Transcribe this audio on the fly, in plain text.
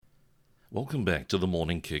Welcome back to the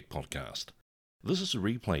Morning Kick podcast. This is a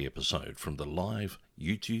replay episode from the live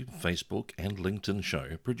YouTube, Facebook and LinkedIn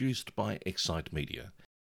show produced by Excite Media.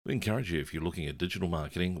 We encourage you, if you're looking at digital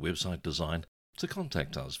marketing, website design, to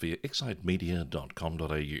contact us via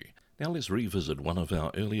excitemedia.com.au. Now let's revisit one of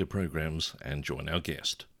our earlier programs and join our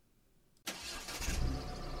guest. Well,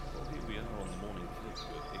 here we are on the Morning Kick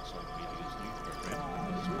with Excite Media's new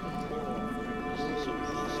program. It's one of the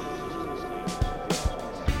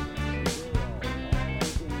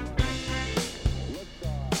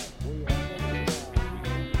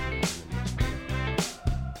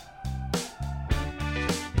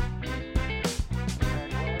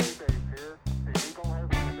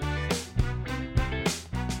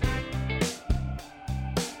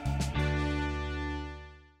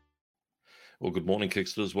Well, good morning,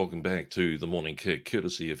 Kicksters. Welcome back to the Morning Kick,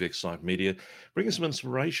 courtesy of Excite Media, bringing some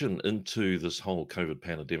inspiration into this whole COVID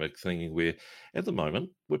pandemic thing where, at the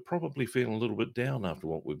moment, we're probably feeling a little bit down after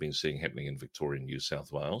what we've been seeing happening in Victoria and New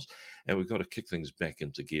South Wales, and we've got to kick things back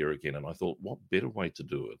into gear again. And I thought, what better way to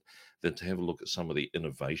do it than to have a look at some of the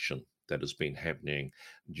innovation that has been happening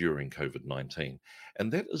during COVID-19.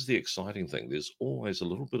 And that is the exciting thing. There's always a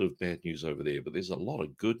little bit of bad news over there, but there's a lot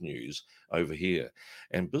of good news over here.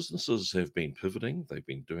 And businesses have been pivoting. They've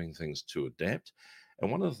been doing things to adapt.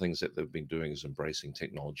 And one of the things that they've been doing is embracing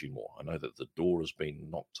technology more. I know that the door has been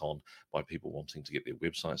knocked on by people wanting to get their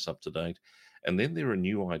websites up to date. And then there are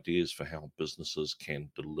new ideas for how businesses can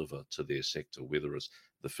deliver to their sector, whether it's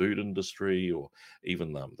the food industry or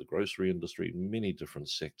even the grocery industry, many different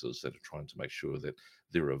sectors that are trying to make sure that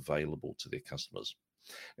they're available to their customers.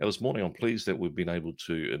 Now, this morning, I'm pleased that we've been able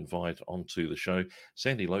to invite onto the show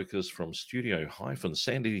Sandy Lokas from Studio Hyphen.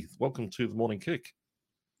 Sandy, welcome to the Morning Kick.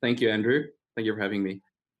 Thank you, Andrew. Thank you for having me.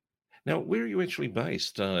 Now, where are you actually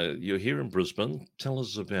based? You're here in Brisbane. Tell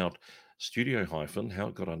us about Studio Hyphen, how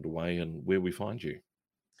it got underway and where we find you.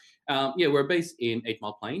 We're based in 8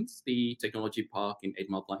 Mile Plains, the technology park in 8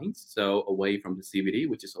 Mile Plains, so away from the CBD,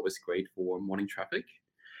 which is always great for morning traffic.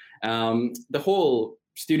 The whole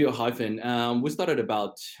Studio Hyphen, we started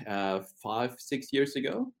about 5-6 years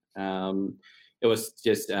ago. It was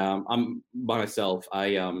just, I'm by myself,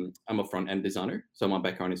 I'm a front-end designer, so my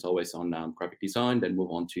background is always on graphic design, then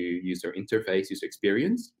move on to user interface, user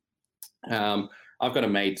experience. I've got a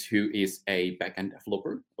mate who is a back-end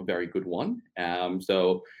developer, a very good one.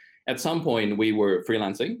 So at some point we were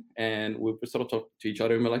freelancing and we sort of talked to each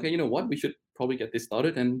other and we're like, hey, you know what, we should probably get this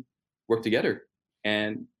started and work together.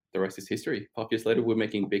 And the rest is history. 5 years later, we're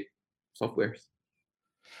making big softwares.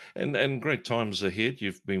 And great times ahead.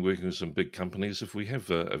 You've been working with some big companies. If we have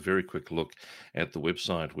a very quick look at the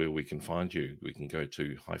website where we can find you, we can go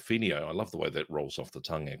to Hyphenio. I love the way that rolls off the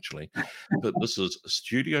tongue, actually. But this is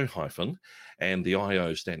Studio Hyphen, and the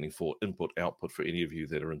IO standing for input output for any of you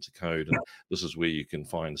that are into code. And this is where you can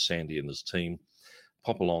find Sandy and his team.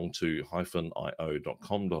 Pop along to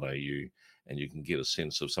hyphenio.com.au and you can get a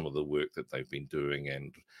sense of some of the work that they've been doing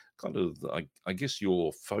and kind of, I guess,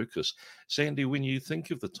 your focus. Sandy, when you think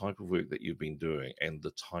of the type of work that you've been doing and the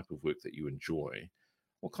type of work that you enjoy,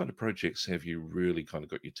 what kind of projects have you really kind of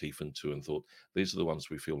got your teeth into and thought, these are the ones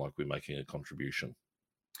we feel like we're making a contribution?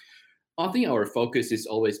 I think our focus has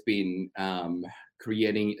always been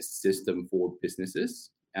creating a system for businesses.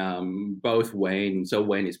 Both Wayne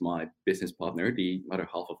is my business partner, the other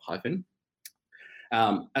half of Hyphen.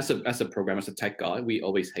 As a programmer, as a tech guy, we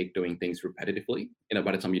always hate doing things repetitively.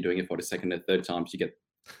 By the time you're doing it for the second and third times, you get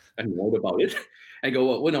annoyed about it and go,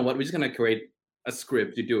 well, you know what, we're just going to create a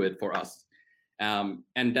script to do it for us. And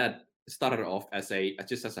that started off as a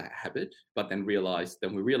habit, but then we realized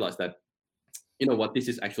that, you know what, this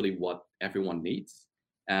is actually what everyone needs.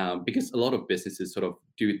 Because a lot of businesses sort of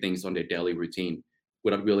do things on their daily routine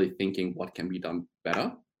without really thinking what can be done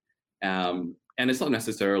better. And it's not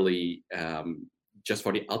necessarily just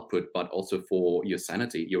for the output, but also for your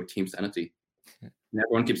sanity, your team sanity. And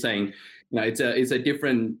everyone keeps saying, it's a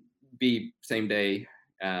different beep, same day,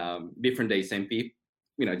 different day, same beep,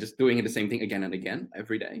 just doing the same thing again and again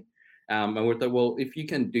every day. And we're like, well, if you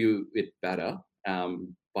can do it better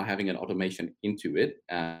by having an automation into it,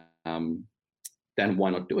 then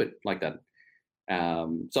why not do it like that?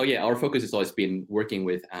 Our focus has always been working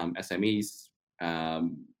with SMEs,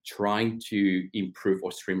 trying to improve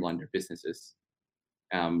or streamline their businesses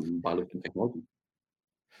by looking at technology.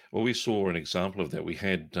 Well, we saw an example of that. We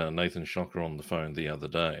had Nathan Shocker on the phone the other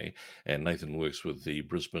day, and Nathan works with the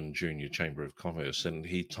Brisbane Junior Chamber of Commerce, and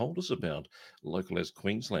he told us about Local as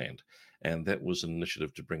Queensland. And that was an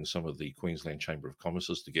initiative to bring some of the Queensland Chamber of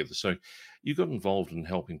Commerce's together. So you got involved in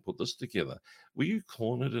helping put this together. Were you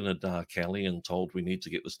cornered in a dark alley and told we need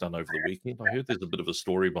to get this done over the weekend? I heard there's a bit of a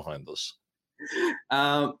story behind this.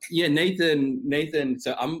 Yeah, Nathan.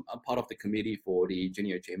 So I'm a part of the committee for the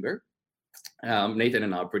Junior Chamber. Nathan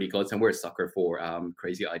and I are pretty close, and we're a sucker for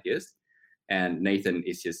crazy ideas. And Nathan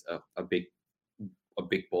is just a big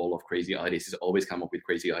ball of crazy ideas. He's always come up with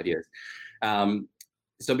crazy ideas.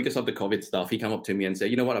 So because of the COVID stuff, he came up to me and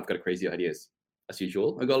said, "You know what? I've got crazy ideas." As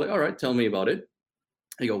usual, I go like, "All right, tell me about it."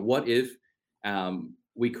 I go, "What if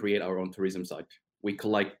we create our own tourism site? We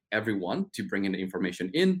collect everyone to bring in the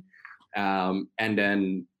information in, and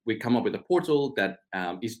then we come up with a portal that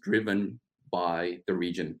is driven by the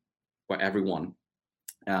region, by everyone,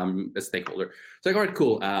 a stakeholder." So like, "All right,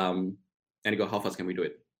 cool." And he go, "How fast can we do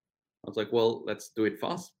it?" I was like, "Well, let's do it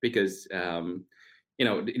fast because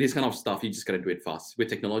this kind of stuff, you just got to do it fast. With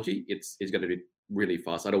technology, it's got to do it really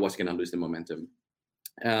fast. Otherwise, you're going to lose the momentum."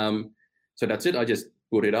 So that's it. I just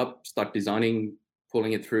put it up, start designing,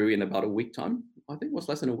 pulling it through in about a week time. I think it was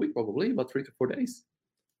less than a week, probably about 3 to 4 days.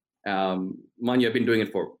 Mind you, I've been doing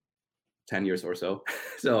it for 10 years or so.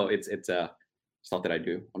 So it's stuff that I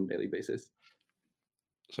do on a daily basis.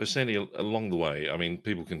 So, Sandy, along the way, I mean,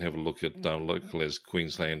 people can have a look at Local as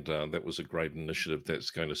Queensland. That was a great initiative that's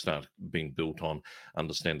going to start being built on.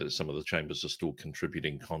 Understand that some of the chambers are still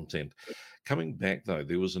contributing content. Coming back, though,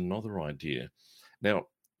 there was another idea. Now,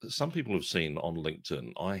 some people have seen on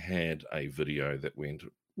LinkedIn, I had a video that went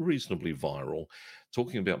reasonably viral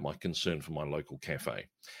talking about my concern for my local cafe.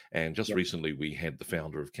 And just Yep. recently, we had the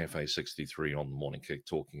founder of Cafe 63 on the Morning Kick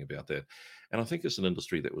talking about that. And I think it's an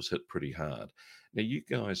industry that was hit pretty hard. Now, you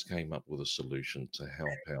guys came up with a solution to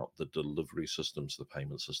help out the delivery systems, the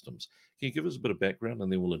payment systems. Can you give us a bit of background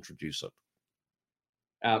and then we'll introduce it?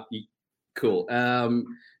 Cool.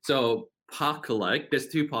 So ParkCollect, there's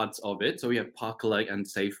two parts of it. So we have ParkCollect and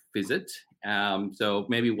Safe Visit. So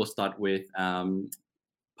maybe we'll start with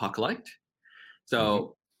ParkCollect.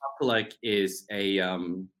 So ParkCollect is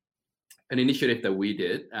an initiative that we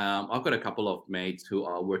did. I've got a couple of mates who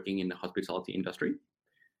are working in the hospitality industry.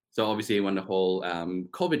 So obviously, when the whole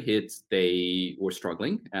COVID hits, they were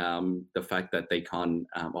struggling. The fact that they can't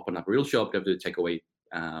open up a real shop, they have to take away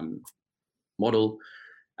model.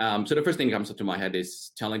 So the first thing that comes up to my head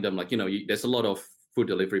is telling them, like, there's a lot of food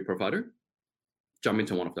delivery provider. Jump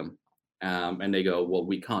into one of them. And they go, "Well,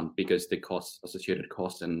 we can't because the associated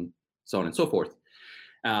costs and so on and so forth."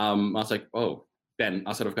 I was like, "Oh." Then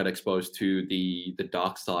I sort of got exposed to the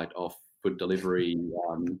dark side of food delivery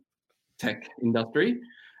tech industry,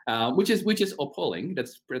 which is appalling.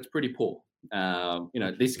 That's pretty poor.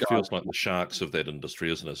 These It guys feels like the sharks of that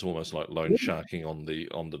industry, isn't it? It's almost like loan sharking on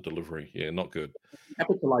the delivery. Yeah, not good.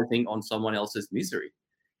 capitalizing on someone else's misery.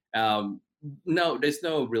 No, there's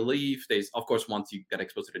no relief. There's, of course, once you get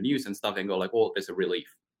exposed to the news and stuff and go like, "Oh, there's a relief."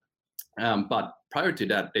 But prior to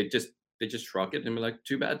that, they just shrug it and be like,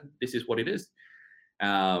 "Too bad. This is what it is."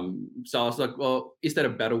 So I was like, "Well, is there a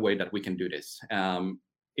better way that we can do this?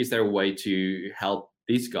 Is there a way to help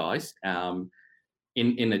these guys in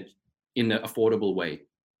an affordable way?"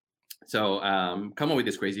 So come up with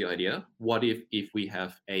this crazy idea. What if we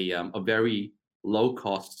have a very low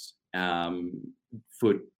cost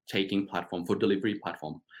food taking platform, food delivery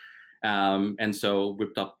platform? And so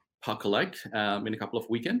whipped up ParkCollect in a couple of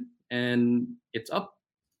weekends, and it's up.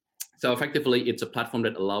 So effectively, it's a platform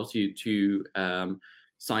that allows you to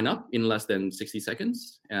sign up in less than 60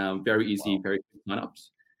 seconds. Very easy, Wow. very quick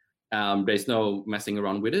signups. There's no messing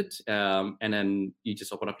around with it. And then you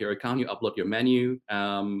just open up your account, you upload your menu,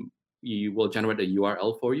 you will generate a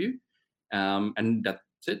URL for you, and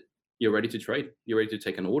that's it. You're ready to trade. You're ready to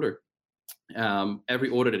take an order. Every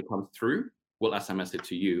order that comes through will SMS it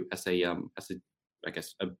to you as a I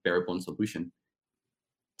guess a bare bone solution.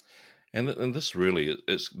 And this really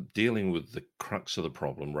it's dealing with the crux of the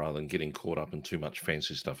problem rather than getting caught up in too much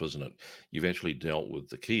fancy stuff, isn't it? You've actually dealt with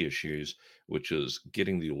the key issues, which is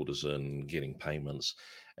getting the orders in, getting payments,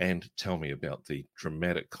 and tell me about the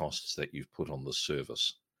dramatic costs that you've put on the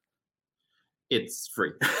service. It's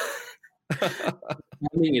free. I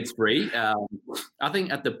think it's free. I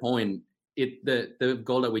think at the point, the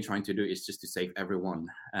goal that we're trying to do is just to save everyone.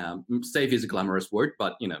 Save is a glamorous word,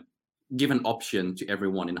 but give an option to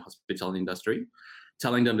everyone in the hospitality industry,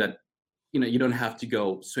 telling them that you don't have to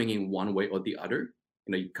go swinging one way or the other.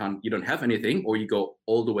 You don't have anything, or you go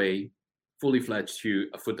all the way fully fledged to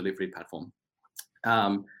a food delivery platform.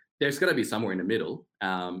 there's got to be somewhere in the middle.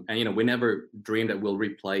 And we never dream that we'll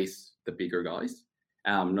replace the bigger guys.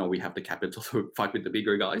 No, we have the capital to fight with the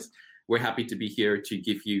bigger guys. We're happy to be here to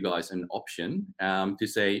give you guys an option to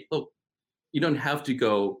say, look, you don't have to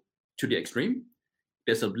go to the extreme.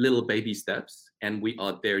 There's a little baby steps, and we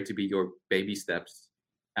are there to be your baby steps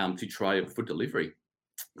to try food delivery,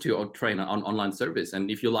 to try an online service.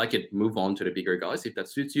 And if you like it, move on to the bigger guys if that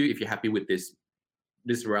suits you. If you're happy with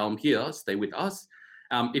this realm here, stay with us.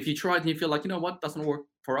 If you try it and you feel like, what, doesn't work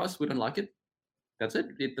for us, we don't like it, that's it.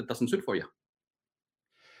 It doesn't suit for you.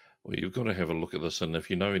 Well, you've got to have a look at this. And if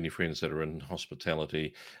you know any friends that are in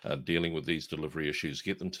hospitality dealing with these delivery issues,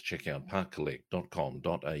 get them to check out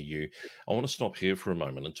parkcollect.com.au. I want to stop here for a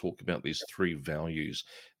moment and talk about these three values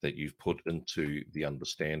that you've put into the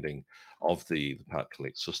understanding of the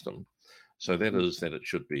ParkCollect system. So that is that it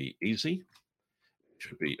should be easy, it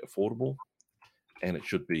should be affordable, and it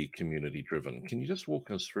should be community driven. Can you just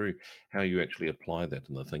walk us through how you actually apply that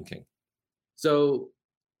in the thinking? So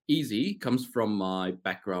easy comes from my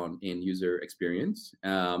background in user experience.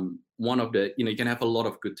 One of the, you can have a lot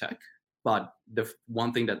of good tech, but the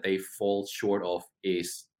one thing that they fall short of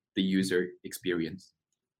is the user experience.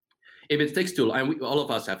 If it takes too long, and all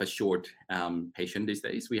of us have a short patient these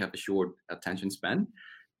days, we have a short attention span.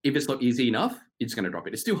 If it's not easy enough, it's going to drop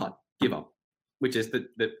it. It's too hard, give up, which is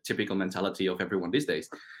the typical mentality of everyone these days.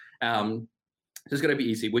 So it's going to be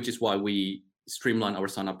easy, which is why we streamline our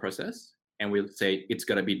sign-up process. And we'll say it's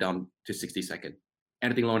got to be done to 60 seconds.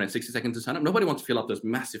 Anything longer than 60 seconds to sign up, nobody wants to fill up those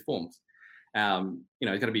massive forms.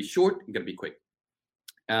 It's got to be short, it's got to be quick,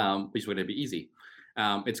 which is going to be easy.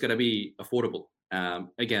 It's going to be affordable.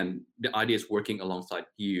 Again, the idea is working alongside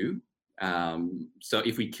you. So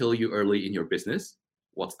if we kill you early in your business,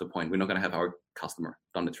 what's the point? We're not going to have our customer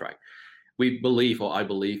down the track. I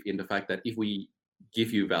believe in the fact that if we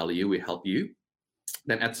give you value, we help you,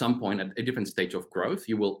 then at some point, at a different stage of growth,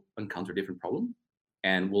 you will encounter different problem,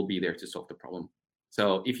 and we'll be there to solve the problem.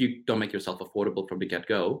 So if you don't make yourself affordable from the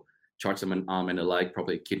get-go, charge them an arm and a leg,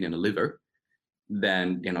 probably a kidney and a liver,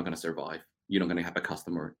 then you're not going to survive. You're not going to have a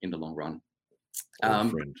customer in the long run. Or a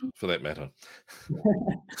friend, for that matter.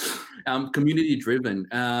 Community driven.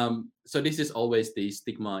 So this is always the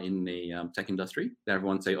stigma in the tech industry. That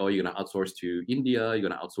everyone say, oh, you're going to outsource to India, you're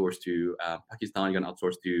going to outsource to Pakistan, you're going to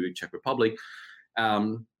outsource to Czech Republic.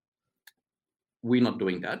 We're not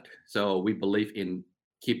doing that. So we believe in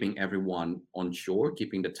keeping everyone on shore,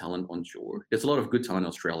 keeping the talent on shore. There's a lot of good talent in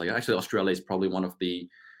Australia. Actually, Australia is probably one of the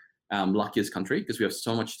luckiest country because we have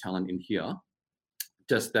so much talent in here,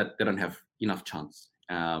 just that they don't have enough chance.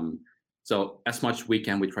 So as much we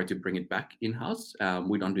can, we try to bring it back in-house.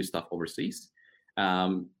 We don't do stuff overseas.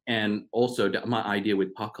 And also my idea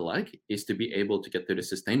with ParkCollect is to be able to get to the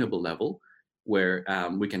sustainable level where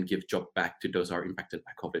we can give job back to those who are impacted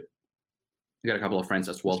by COVID. We got a couple of friends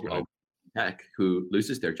as well tech who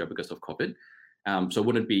loses their job because of COVID. So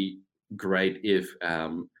wouldn't it be great if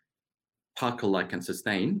ParkCollect can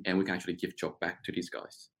sustain and we can actually give job back to these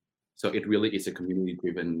guys? So it really is a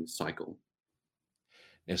community-driven cycle.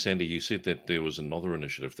 Now, Sandy, you said that there was another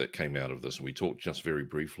initiative that came out of this, and we talked just very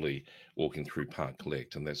briefly walking through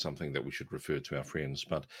ParkCollect, and that's something that we should refer to our friends.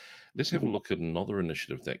 But let's have a look at another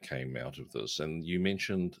initiative that came out of this, and you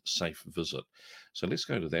mentioned Safe Visit. So let's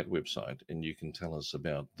go to that website, and you can tell us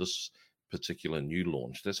about this particular new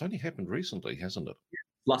launch that's only happened recently, hasn't it?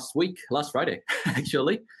 Last Friday,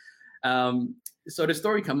 actually. So the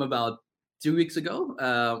story came about 2 weeks ago.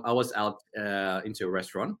 I was out into a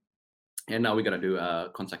restaurant. And now we're going to do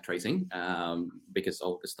contact tracing because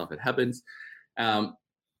all the stuff that happens. And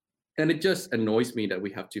it just annoys me that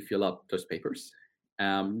we have to fill up those papers.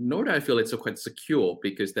 Nor do I feel it's so quite secure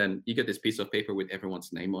because then you get this piece of paper with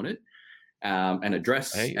everyone's name on it and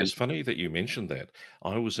address. Hey, it's funny that you mentioned that.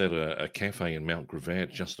 I was at a cafe in Mount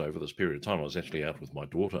Gravatt just over this period of time. I was actually out with my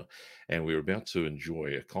daughter and we were about to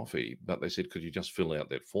enjoy a coffee, but they said, could you just fill out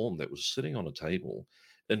that form that was sitting on a table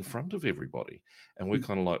in front of everybody? And we're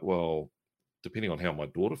kind of like, well, depending on how my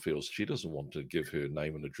daughter feels, she doesn't want to give her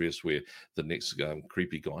name and address where the next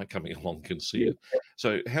creepy guy coming along can see it.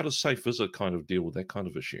 So how does Safe Visit kind of deal with that kind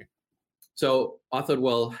of issue? So I thought,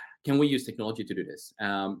 well, can we use technology to do this?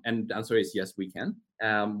 And the answer is yes, we can.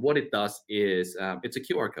 What it does is it's a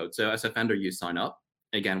QR code. So as a vendor, you sign up.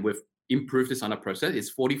 Again, we've improved the sign-up process.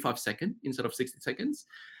 It's 45 seconds instead of 60 seconds.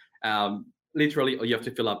 Literally, you have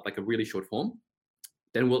to fill up like a really short form.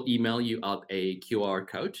 Then we'll email you out a QR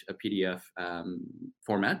code, a PDF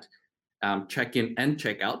format, check-in and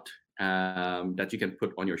check-out that you can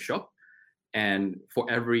put on your shop. And for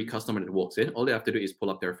every customer that walks in, all they have to do is pull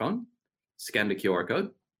up their phone, scan the QR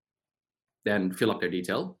code, then fill up their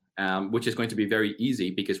detail, which is going to be very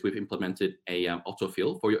easy because we've implemented a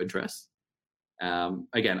autofill for your address.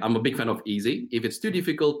 Again, I'm a big fan of easy. If it's too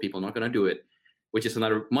difficult, people are not going to do it, which is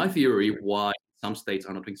another my theory why some states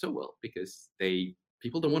are not doing so well, because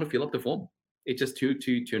people don't want to fill up the form. It's just too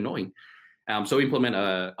annoying. So implement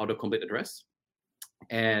a autocomplete address,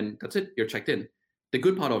 and that's it. You're checked in. The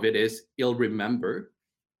good part of it is it'll remember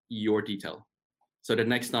your detail. So the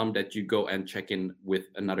next time that you go and check in with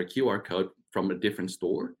another QR code from a different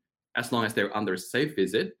store, as long as they're under safe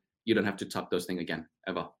visit, you don't have to tap those things again,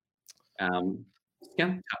 ever.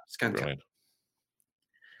 Scan, tap, scan, tap. Brilliant.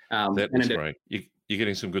 And That is then great. You're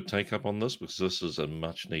getting some good take up on this, because this is a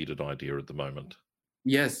much needed idea at the moment.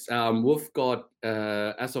 yes, we've got,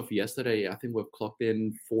 as of yesterday, I think we've clocked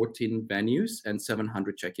in 14 venues and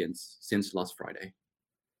 700 check-ins since last Friday.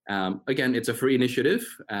 Again, it's a free initiative.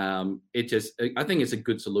 I think it's a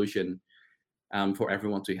good solution for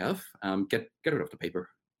everyone to have. Get rid of the paper.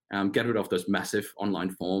 Get rid of those massive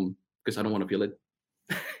online form, because I don't want to feel it.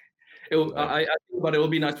 I think, but it will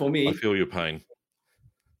be nice for I me. feel your pain.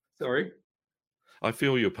 Sorry. I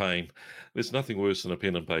feel your pain. There's nothing worse than a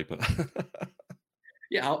pen and paper.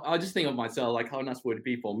 Yeah, I'll just think of myself, like how nice would it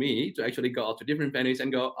be for me to actually go out to different venues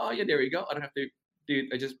and go, oh yeah, there you go. I don't have to do.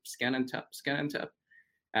 I just scan and tap, scan and tap.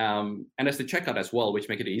 And there's the checkout as well, which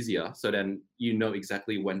make it easier. So then you know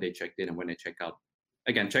exactly when they checked in and when they check out.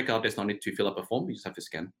 Again, checkout, there's no need to fill up a form. You just have to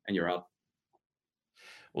scan and you're out.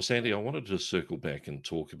 Well, Sandy, I wanted to circle back and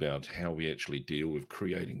talk about how we actually deal with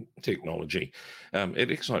creating technology. At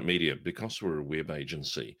Excite Media, because we're a web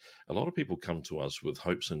agency, a lot of people come to us with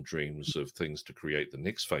hopes and dreams of things to create the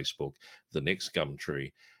next Facebook, the next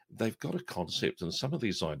Gumtree. They've got a concept, and some of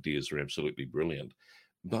these ideas are absolutely brilliant.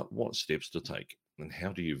 But what steps to take? And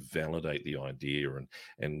how do you validate the idea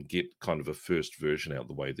and get kind of a first version out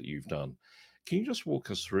the way that you've done? Can you just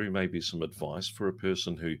walk us through maybe some advice for a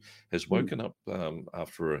person who has Hmm. woken up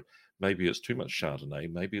after maybe it's too much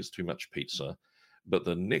Chardonnay, maybe it's too much pizza, but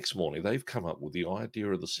the next morning they've come up with the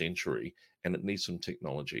idea of the century and it needs some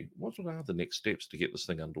technology. What are the next steps to get this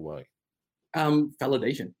thing underway?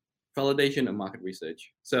 Validation and market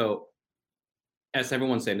research. So as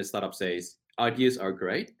everyone saying, the startup says, ideas are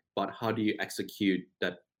great, but how do you execute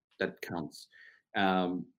that counts?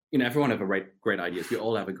 Everyone have great ideas. We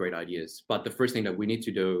all have great ideas, but the first thing that we need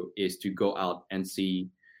to do is to go out and see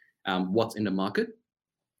what's in the market.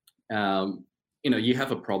 You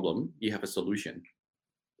have a problem, you have a solution.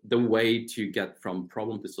 The way to get from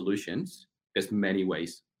problem to solutions, there's many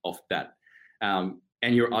ways of that. And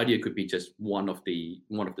your idea could be just one of the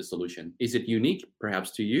solution. Is it unique,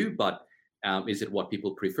 perhaps to you, but is it what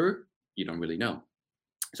people prefer? You don't really know.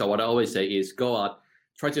 So what I always say is go out,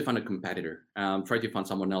 try to find a competitor, try to find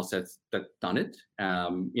someone else that's done it.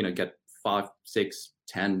 Get 5, 6,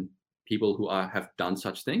 10 people who have done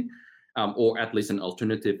such thing, or at least an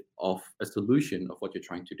alternative of a solution of what you're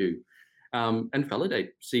trying to do, and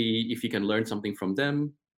validate. See if you can learn something from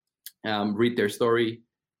them. Read their story,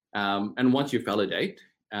 and once you validate,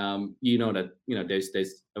 you know that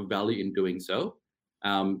there's a value in doing so.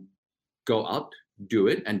 Go out, do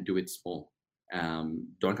it, and do it small.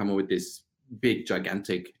 Don't come up with this big,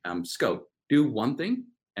 gigantic scope. Do one thing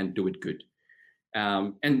and do it good.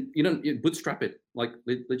 And bootstrap it, like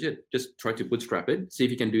legit. Just try to bootstrap it. See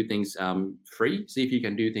if you can do things free. See if you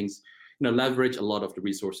can do things, leverage a lot of the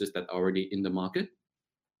resources that are already in the market.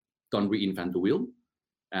 Don't reinvent the wheel.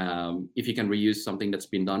 If you can reuse something that's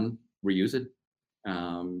been done, reuse it.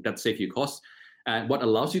 That saves you costs. And what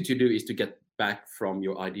allows you to do is to get back from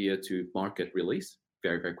your idea to market release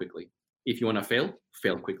very, very quickly. If you want to fail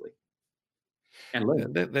quickly. And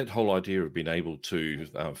learn. That whole idea of being able to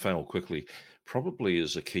fail quickly probably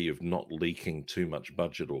is a key of not leaking too much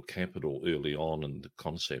budget or capital early on in the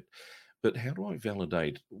concept. But how do I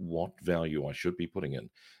validate what value I should be putting in?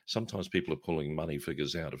 Sometimes people are pulling money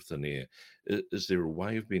figures out of thin air. Is there a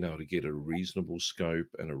way of being able to get a reasonable scope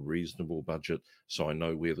and a reasonable budget so I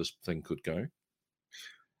know where this thing could go?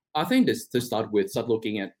 I think this to start with, start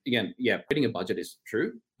looking at, again, putting a budget is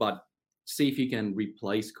true, but see if you can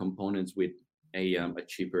replace components with a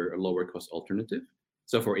cheaper, a lower cost alternative.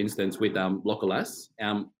 So for instance, with Lokas,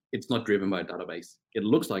 it's not driven by a database. It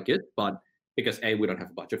looks like it, but because A, we don't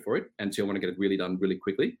have a budget for it, and two, I want to get it really done really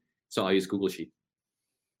quickly. So I use Google Sheet.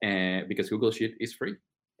 And because Google Sheet is free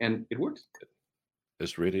and it works.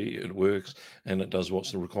 It's ready, it works, and it does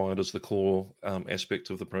what's required as the core aspect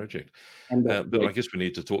of the project. And But I guess we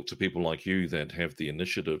need to talk to people like you that have the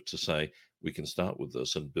initiative to say, we can start with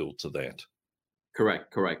this and build to that.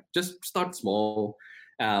 Correct. Just start small,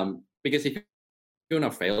 because if you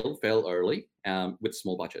want to fail early with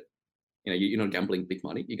small budget. You're not gambling big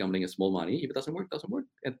money. You're gambling a small money. If it doesn't work, it doesn't work.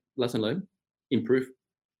 And lesson learned, improve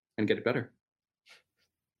and get it better.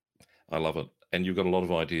 I love it. And you've got a lot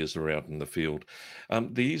of ideas that are out in the field.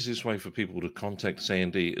 The easiest way for people to contact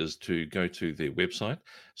Sandy is to go to their website.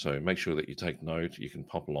 So make sure that you take note. You can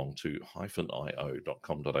pop along to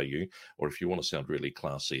 -io.com.au, or if you want to sound really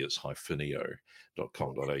classy, it's -io.com.au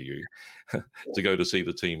to go to see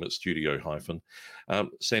the team at Studio Hyphen.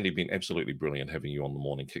 Sandy, been absolutely brilliant having you on the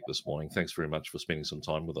morning kick this morning. Thanks very much for spending some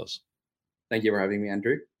time with us. Thank you for having me,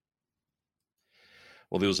 Andrew.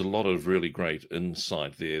 Well, there was a lot of really great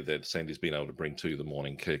insight there that Sandy's been able to bring to the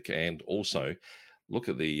morning kick, and also look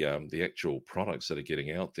at the actual products that are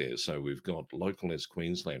getting out there. So we've got Local as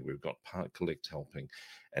Queensland, we've got ParkCollect helping,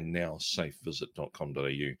 and now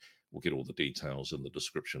safevisit.com.au. We'll get all the details in the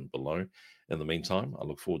description below. In the meantime, I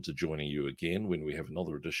look forward to joining you again when we have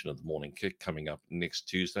another edition of the Morning Kick coming up next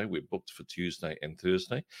Tuesday. We're booked for Tuesday and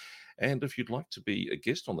Thursday. And if you'd like to be a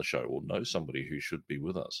guest on the show or know somebody who should be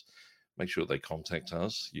with us, make sure they contact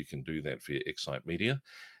us. You can do that via Excite Media,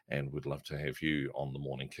 and we'd love to have you on the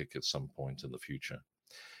morning kick at some point in the future.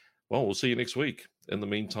 Well, we'll see you next week. In the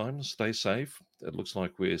meantime, stay safe. It looks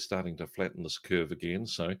like we're starting to flatten this curve again,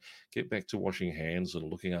 so get back to washing hands and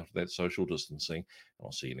looking after that social distancing.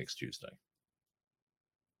 I'll see you next Tuesday.